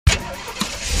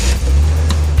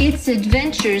It's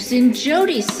Adventures in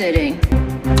Jody Sitting.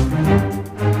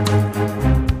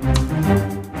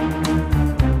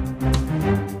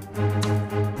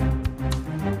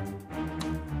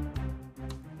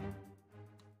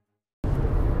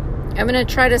 I'm going to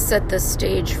try to set the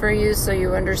stage for you so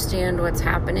you understand what's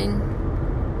happening.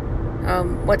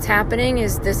 What's happening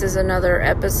is this is another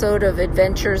episode of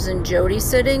Adventures in Jody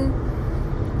Sitting,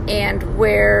 and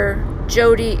where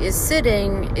Jody is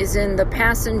sitting is in the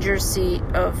passenger seat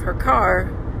of her car,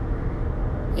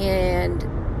 and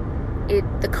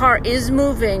the car is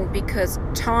moving because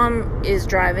Tom is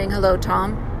driving. Hello,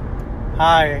 Tom.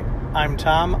 Hi, I'm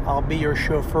Tom. I'll be your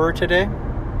chauffeur today.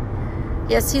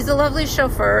 Yes, he's a lovely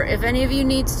chauffeur. If any of you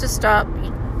needs to stop,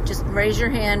 just raise your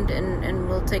hand and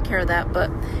we'll take care of that. But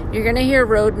you're going to hear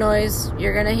road noise.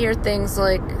 You're going to hear things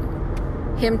like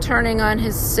him turning on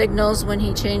his signals when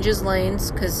he changes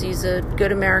lanes because he's a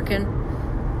good American.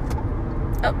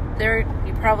 Oh, there,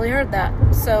 you probably heard that.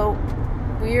 So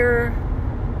we're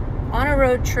on a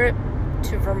road trip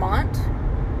to Vermont.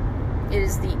 It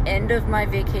is the end of my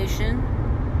vacation.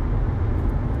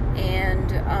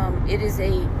 And it is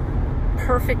a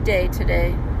perfect day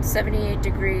today. 78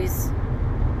 degrees,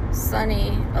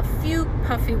 sunny, a few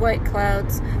puffy white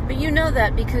clouds, but you know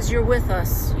that because you're with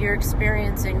us, you're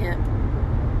experiencing it.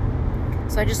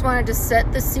 So I just wanted to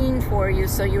set the scene for you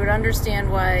so you would understand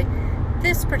why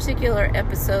this particular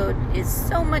episode is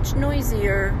so much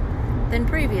noisier than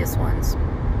previous ones.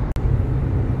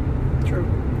 True.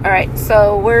 All right,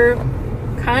 so we're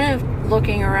kind of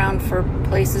looking around for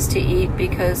places to eat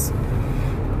because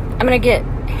I'm going to get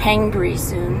hangry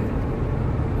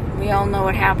soon. We all know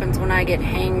what happens when I get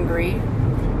hangry.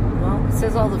 Well, it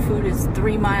says all the food is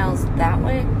 3 miles that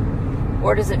way.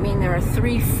 Or does it mean there are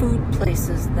 3 food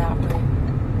places that way?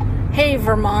 Hey,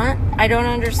 Vermont, I don't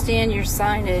understand your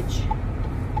signage.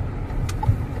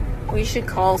 We should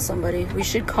call somebody. We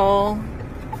should call...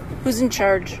 Who's in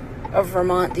charge of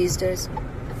Vermont these days?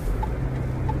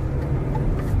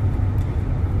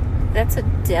 That's a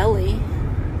deli.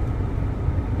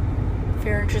 If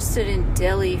you're interested in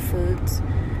deli foods.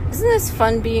 Isn't this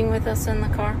fun being with us in the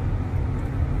car?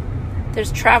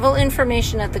 There's travel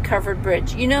information at the covered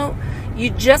bridge. You know, you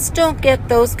just don't get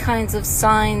those kinds of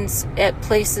signs at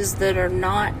places that are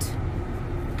not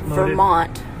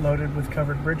Vermont. Loaded with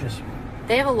covered bridges.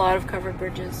 They have a lot of covered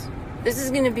bridges. This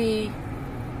is going to be...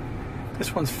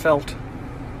 This one's felt.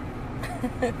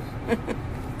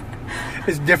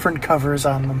 There's different covers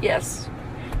on them. Yes.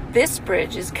 This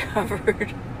bridge is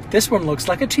covered. This one looks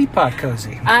like a teapot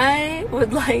cozy. I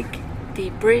would like the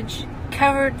bridge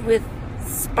covered with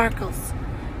sparkles.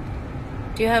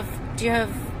 Do you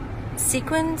have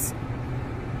sequins?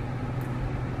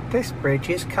 This bridge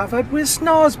is covered with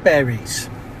snozzberries.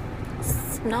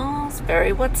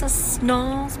 Snozzberry? What's a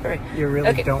snozzberry? You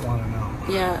really don't want to know.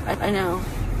 Yeah, I know.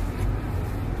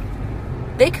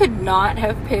 They could not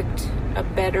have picked a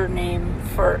better name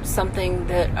for something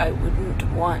that I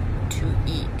wouldn't want to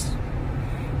eat.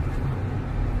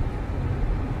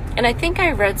 And I think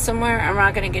I read somewhere, I'm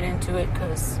not going to get into it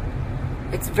because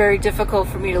it's very difficult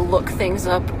for me to look things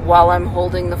up while I'm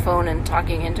holding the phone and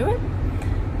talking into it.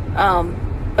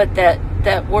 But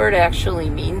that word actually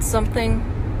means something.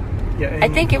 Yeah. I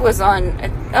think it was on...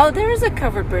 Oh, there is a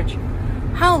covered bridge.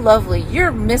 How lovely.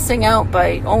 You're missing out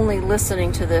by only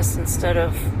listening to this instead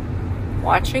of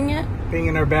watching it. Being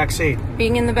in our back seat.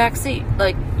 Being in the back seat,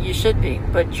 like you should be,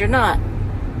 but you're not.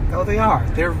 Oh, they are.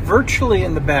 They're virtually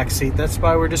in the back seat. That's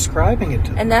why we're describing it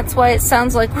to them. And that's why it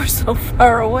sounds like we're so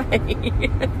far away.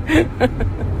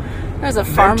 There's a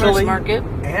farmer's market.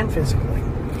 And physically.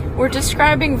 We're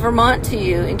describing Vermont to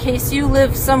you in case you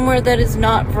live somewhere that is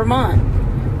not Vermont.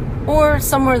 Or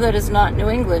somewhere that is not New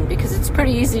England, because it's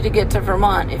pretty easy to get to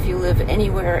Vermont if you live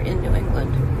anywhere in New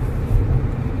England.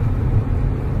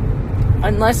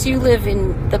 Unless you live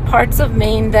in the parts of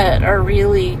Maine that are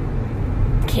really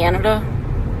Canada.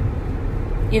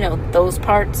 You know, those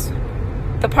parts.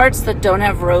 The parts that don't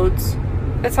have roads.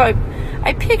 That's how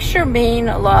I picture Maine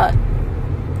a lot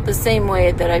the same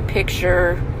way that I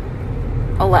picture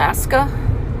Alaska.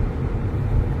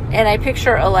 And I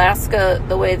picture Alaska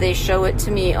the way they show it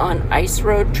to me on ice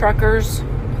road truckers.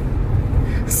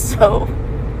 So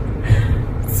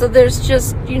there's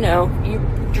just, you know, you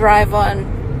drive on,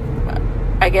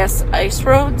 I guess, ice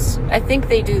roads. I think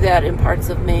they do that in parts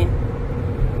of Maine.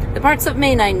 The parts of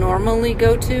Maine I normally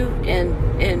go to,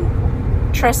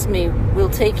 and trust me, we'll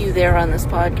take you there on this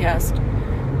podcast,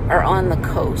 are on the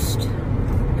coast.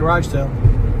 Garage sale.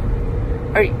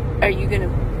 Are you going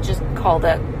to just call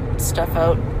that stuff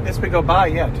out? As we go by,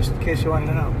 yeah, just in case you wanted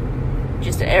to know.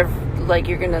 Just like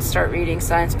you're going to start reading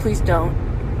signs. Please don't.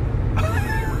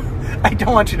 I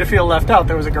don't want you to feel left out.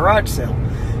 There was a garage sale.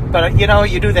 But,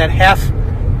 you do that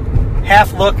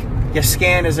half look. You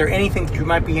scan, is there anything that you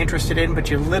might be interested in? But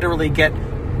you literally get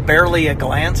barely a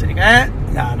glance. And you go,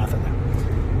 no, nothing there.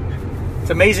 It's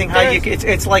amazing how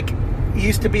it's like, it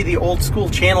used to be the old school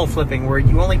channel flipping where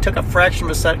you only took a fraction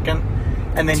of a second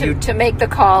and then to make the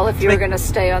call if you were going to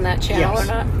stay on that channel or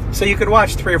not. So you could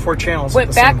watch 3 or 4 channels at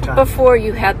the same time. Back before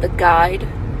you had the guide,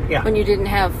 when you didn't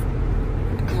have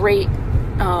great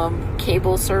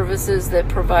cable services that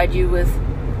provide you with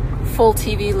full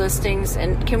TV listings.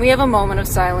 And can we have a moment of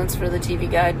silence for the TV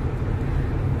guide?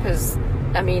 Because,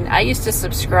 I used to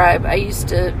subscribe. I used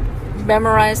to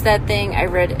memorize that thing. I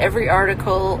read every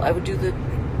article. I would do the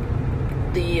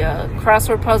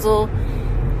crossword puzzle.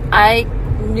 I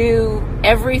knew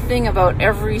everything about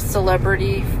every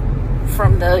celebrity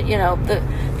from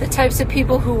the types of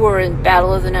people who were in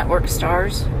Battle of the Network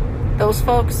Stars. Those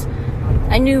folks,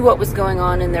 I knew what was going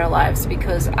on in their lives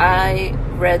because I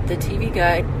read the TV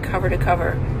guide cover to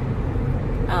cover.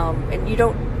 And you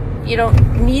don't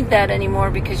need that anymore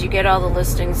because you get all the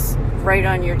listings right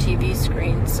on your TV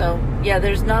screen. So yeah,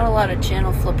 there's not a lot of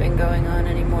channel flipping going on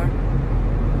anymore.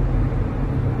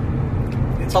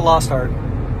 It's a lost art.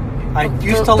 I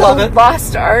used to love it.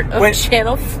 Lost art of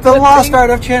channel flipping. The lost art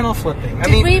of channel flipping.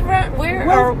 Could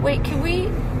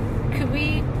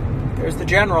we? There's the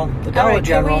General, the Dollar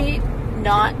General. Can we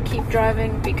not keep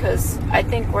driving because I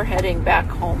think we're heading back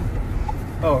home.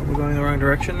 Oh, we're going the wrong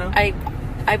direction now?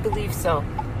 I believe so.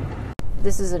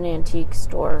 This is an antique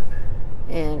store,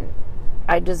 and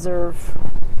I deserve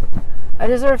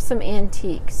some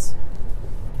antiques.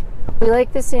 We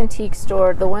like this antique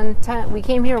store. The one time we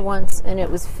came here once, and it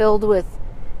was filled with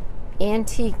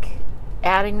antique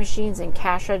adding machines and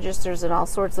cash registers and all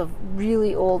sorts of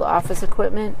really old office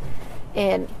equipment.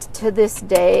 And to this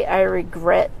day, I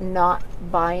regret not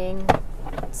buying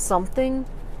something.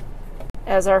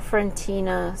 As our friend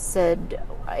Tina said,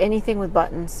 anything with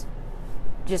buttons.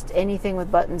 Just anything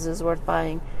with buttons is worth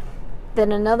buying.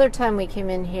 Then another time we came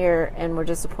in here and were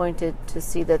disappointed to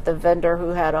see that the vendor who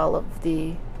had all of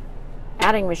the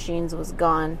adding machines was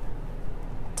gone.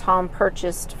 Tom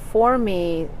purchased for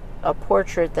me a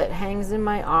portrait that hangs in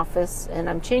my office, and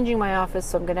I'm changing my office,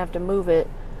 so I'm going to have to move it,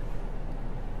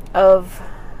 of,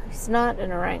 he's not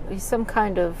an orang, he's some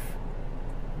kind of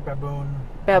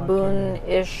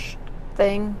baboon-ish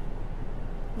thing.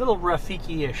 Little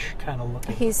Rafiki-ish kind of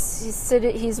looking.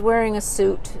 He's wearing a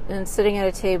suit and sitting at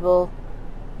a table.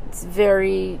 It's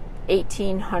very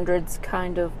 1800s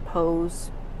kind of pose.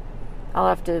 I'll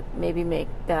have to maybe make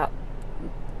that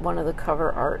one of the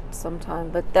cover art sometime,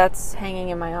 but that's hanging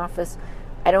in my office.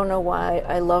 I don't know why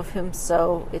I love him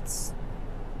so. It's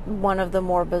one of the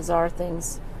more bizarre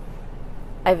things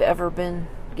I've ever been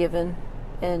given,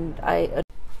 and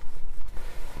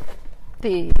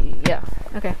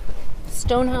okay.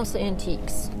 Stonehouse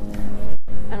Antiques.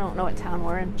 I don't know what town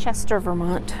we're in. Chester,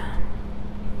 Vermont.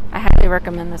 I highly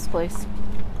recommend this place.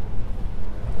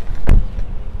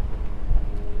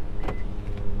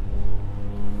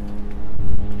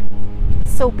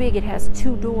 It's so big it has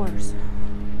 2 doors.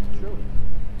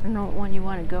 I don't know what one you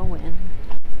want to go in.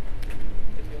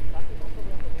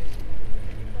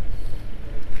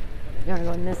 You want to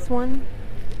go in this one?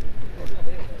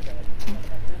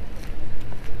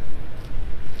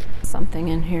 Something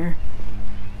in here.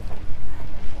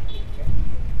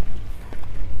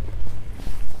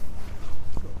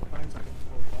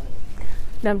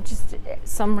 No, just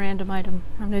some random item.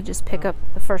 I'm going to just pick up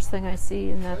the first thing I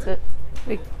see, and that's it.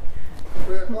 3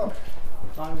 o'clock.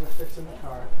 Time to fix in the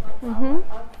car.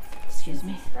 Excuse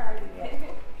me.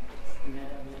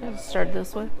 I'll start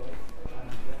this way.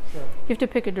 You have to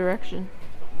pick a direction.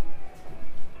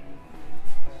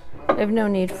 I have no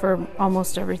need for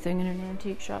almost everything in an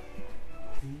antique shop.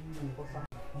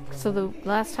 So the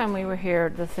last time we were here,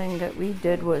 the thing that we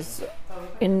did was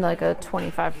in like a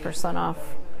 25%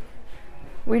 off.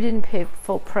 We didn't pay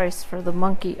full price for the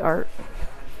monkey art.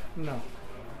 No.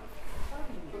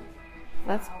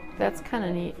 That's kind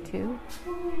of neat too.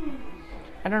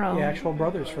 I don't know. The actual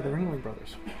brothers for the Ringling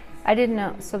Brothers. I didn't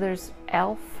know. So there's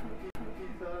Alf,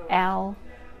 Al,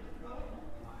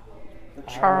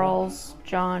 Charles,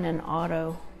 John, and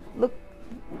Otto. Look,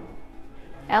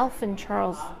 Alf and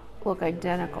Charles look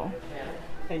identical.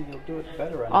 And you'll do it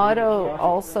better. Otto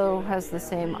also has the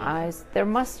same eyes. Their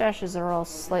mustaches are all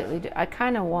slightly I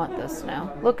kind of want this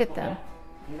now. Look at them.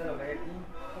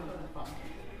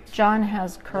 John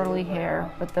has curly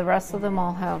hair, but the rest of them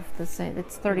all have the same.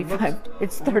 It's $35.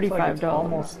 It's $35.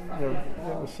 Almost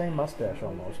the same mustache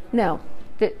almost. No,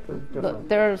 look,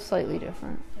 they're slightly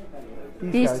different.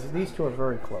 These two are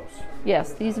very close.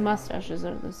 Yes, these mustaches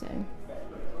are the same.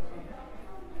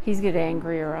 He's got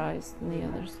angrier eyes than the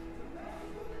others.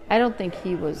 I don't think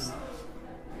he was...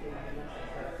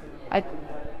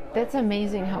 That's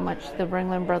amazing how much the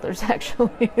Ringling Brothers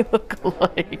actually look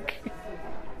alike.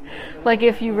 Like,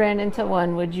 if you ran into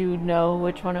one, would you know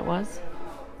which one it was?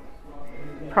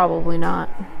 Probably not.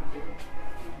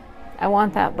 I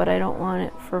want that, but I don't want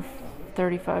it for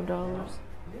 $35.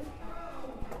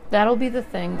 That'll be the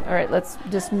thing. All right, let's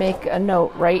just make a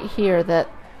note right here that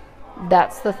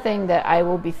that's the thing that I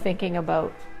will be thinking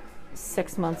about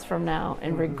 6 months from now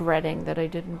and regretting that I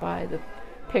didn't buy the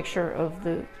picture of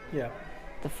the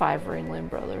 5 Ringling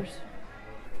Brothers.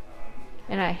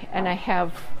 And I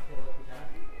have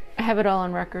it all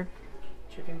on record.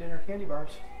 Chicken dinner candy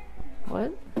bars.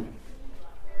 What?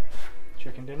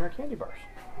 Chicken dinner candy bars.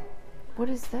 What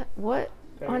is that? What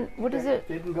is it?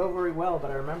 Didn't go very well,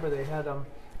 but I remember they had a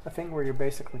thing where you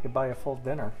basically could buy a full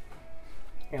dinner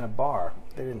in a bar.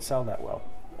 They didn't sell that well.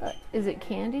 Is it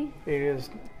candy? It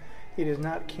is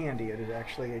not candy. It is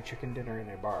actually a chicken dinner in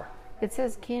a bar. It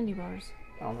says candy bars.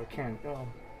 Oh, the candy. Oh,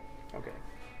 okay.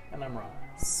 And I'm wrong.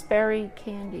 Sperry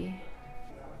candy.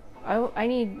 I'm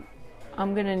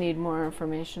gonna need more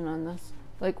information on this.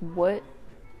 Like, what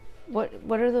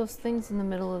are those things in the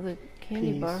middle of the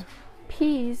candy bar?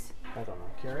 Peas. I don't know.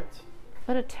 Carrots.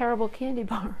 What a terrible candy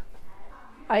bar.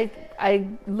 I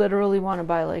literally want to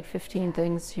buy like 15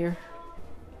 things here.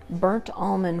 Burnt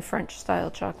almond French style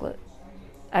chocolate.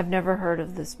 I've never heard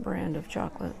of this brand of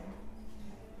chocolate.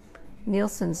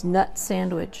 Nielsen's nut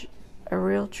sandwich, a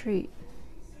real treat.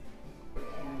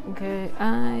 Okay,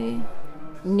 I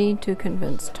need to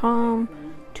convince Tom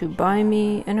to buy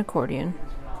me an accordion.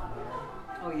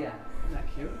 Oh yeah, isn't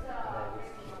that cute?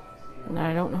 And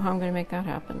I don't know how I'm going to make that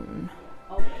happen.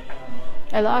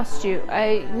 I lost you.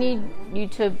 I need you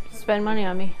to spend money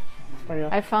on me. Oh yeah.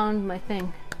 I found my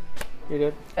thing. You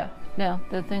did? Yeah. No,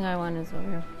 the thing I want is over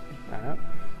here.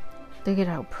 Look at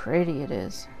how pretty it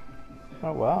is.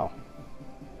 Oh wow.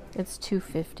 It's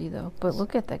 $250 though, but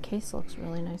look at that case. Looks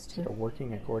really nice too. A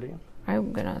working accordion?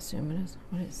 I'm gonna assume it is.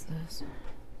 What is this?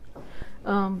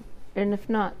 And if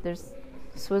not, there's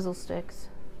swizzle sticks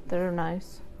that are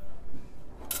nice.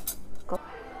 Go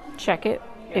check it.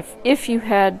 If you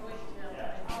had,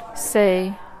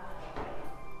 say,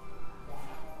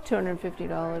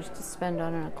 $250 to spend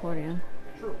on an accordion.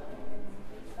 True.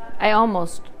 I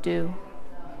almost do.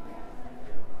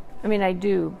 I mean, I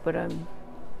do, but I'm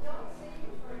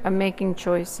making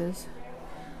choices.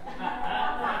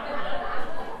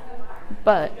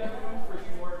 But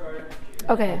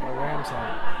okay.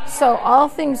 So all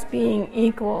things being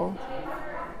equal,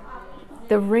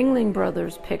 the Ringling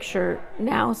Brothers picture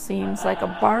now seems like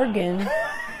a bargain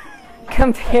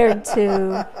compared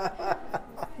to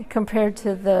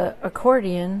the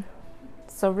accordion.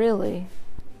 So really,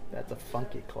 that's a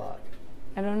funky clock.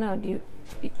 I don't know.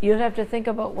 You'd have to think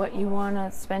about what you want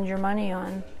to spend your money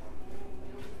on.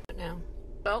 Now,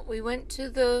 well, we went to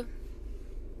the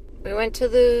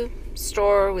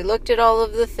store. We looked at all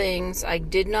of the things. I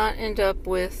did not end up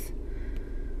with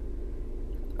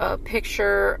a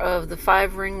picture of the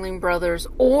 5 Ringling Brothers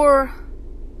or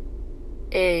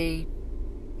a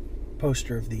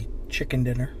poster of the chicken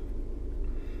dinner.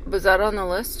 Was that on the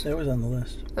list? That was on the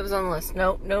list. That was on the list.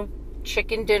 No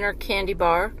chicken dinner candy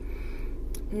bar.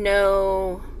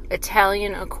 No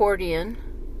Italian accordion.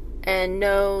 And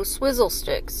no swizzle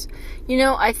sticks. You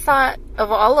know, I thought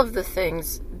of all of the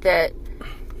things that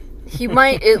he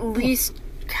might at least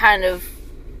kind of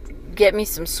get me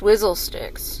some swizzle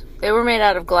sticks. They were made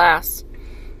out of glass.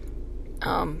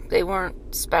 They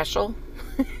weren't special.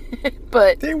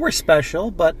 But they were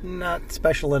special, but not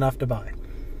special enough to buy.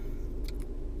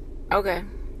 Okay.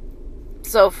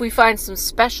 So if we find some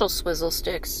special swizzle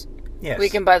sticks, yes, we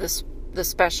can buy the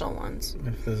special ones.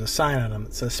 If there's a sign on them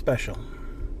that says special.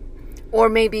 Or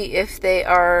maybe if they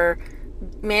are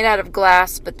made out of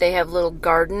glass, but they have little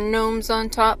garden gnomes on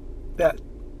top. That,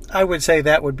 I would say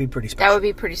that would be pretty special. That would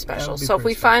be pretty special. So if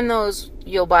we find those,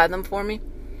 you'll buy them for me?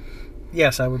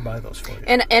 Yes, I would buy those for you.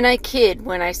 And I kid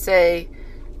when I say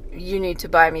you need to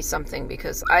buy me something,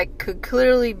 because I could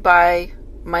clearly buy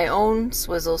my own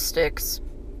swizzle sticks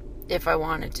if I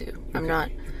wanted to.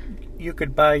 You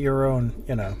could buy your own,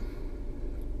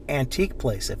 antique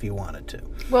place if you wanted to.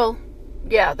 Well,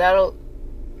 yeah, that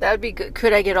would be good.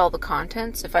 Could I get all the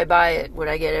contents? If I buy it, would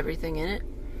I get everything in it?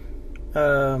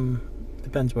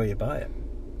 Depends where you buy it.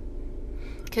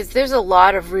 Because there's a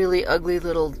lot of really ugly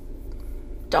little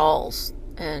dolls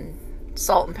and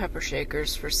salt and pepper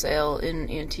shakers for sale in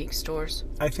antique stores.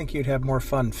 I think you'd have more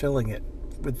fun filling it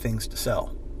with things to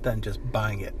sell than just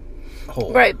buying it.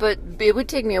 hole. Right, but it would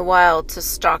take me a while to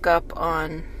stock up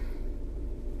on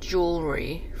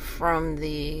jewelry from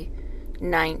the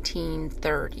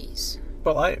 1930s.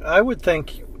 Well, I would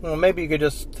think, well, maybe you could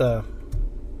just go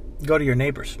to your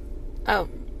neighbors. Oh,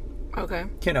 okay.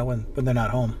 You know, when they're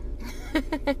not home.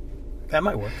 That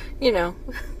might work. You know,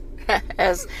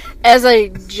 as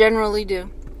I generally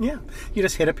do. Yeah. You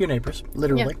just hit up your neighbors,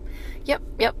 literally.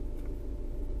 Yep.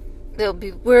 They'll be,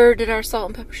 where did our salt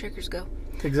and pepper shakers go?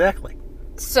 Exactly.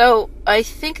 So, I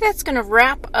think that's going to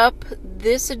wrap up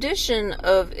this edition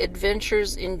of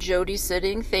Adventures in Jody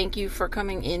Sitting. Thank you for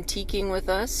coming antiquing with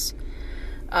us.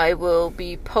 I will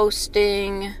be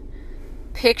posting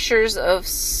pictures of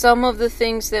some of the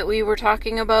things that we were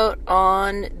talking about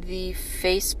on the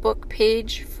Facebook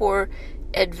page for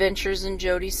Adventures in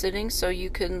Jody Sitting, so you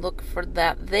can look for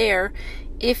that there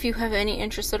if you have any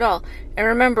interest at all. And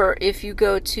remember, if you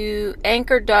go to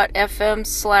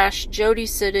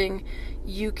anchor.fm/jodysitting,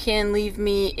 you can leave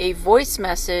me a voice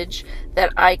message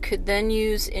that I could then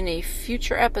use in a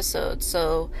future episode.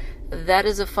 So that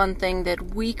is a fun thing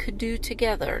that we could do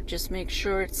together. Just make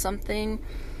sure it's something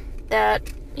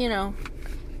that, you know,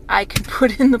 I can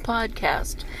put in the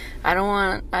podcast. I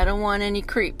don't want any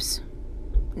creeps.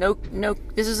 No,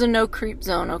 this is a no creep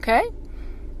zone, okay?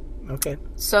 Okay.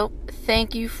 So,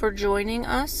 thank you for joining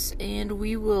us, and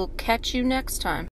we will catch you next time.